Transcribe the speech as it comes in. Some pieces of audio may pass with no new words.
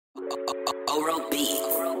Oral B.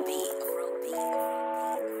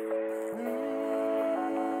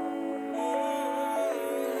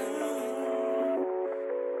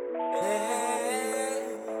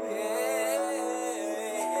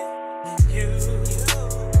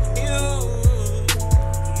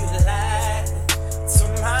 You lied to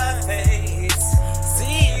my face.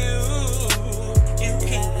 See you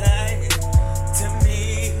keep lying to me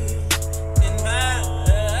in my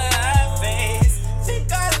face.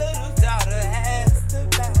 Think our little daughter asked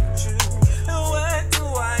about you. What do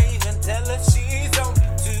I even tell her she's only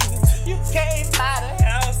 2? You came out of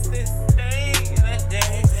house this day, that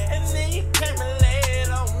day, and then you came and laid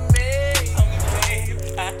on me. Babe,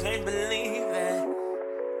 I can't believe that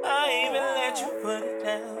I even let you put it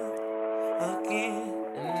down again.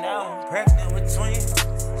 And now I'm pregnant with twins.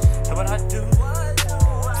 And what I do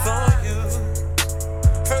for you.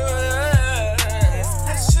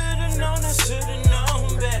 I should've known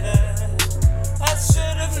better. I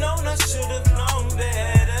should've known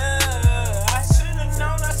better. I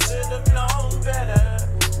should've known better.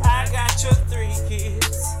 I got your 3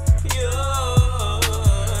 kids. Your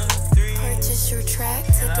 3. Purchase your track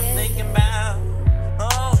And I'm today. thinking about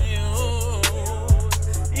you.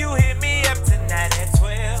 You hit me up tonight at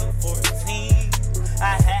 12:14. I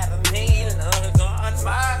had a mean look on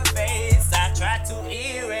my face. I tried to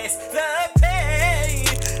erase the pain.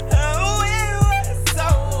 Oh, it was so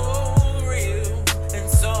real and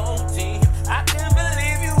so deep. I can't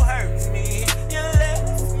believe you hurt me. You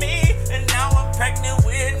left me, and now I'm pregnant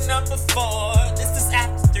with number 4. This is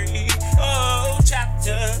after 3. Oh,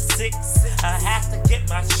 chapter 6. I have to get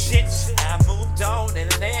my shit. I moved on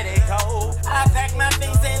and let it go. I packed my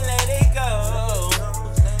things and let it go.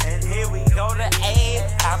 And here we go to 8.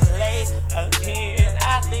 I'm late again.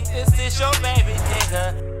 I think this is your baby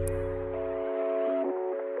nigga.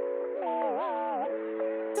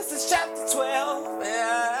 This is chapter 12.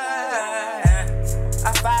 Yeah.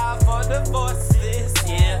 I filed for divorce this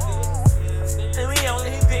year. And we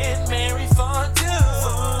only been married for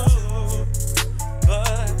 2.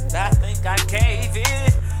 But I think I gave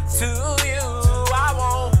it to you.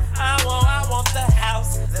 I want the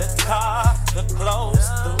house, the car, the clothes,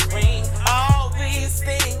 the ring, all these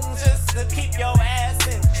things just to keep your ass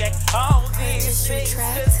in check. All these Purchase your things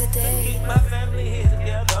track just to today. keep my family here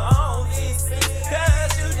together. All these things,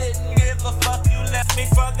 'cause you didn't give a fuck. You left me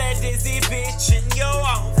for that dizzy bitch in your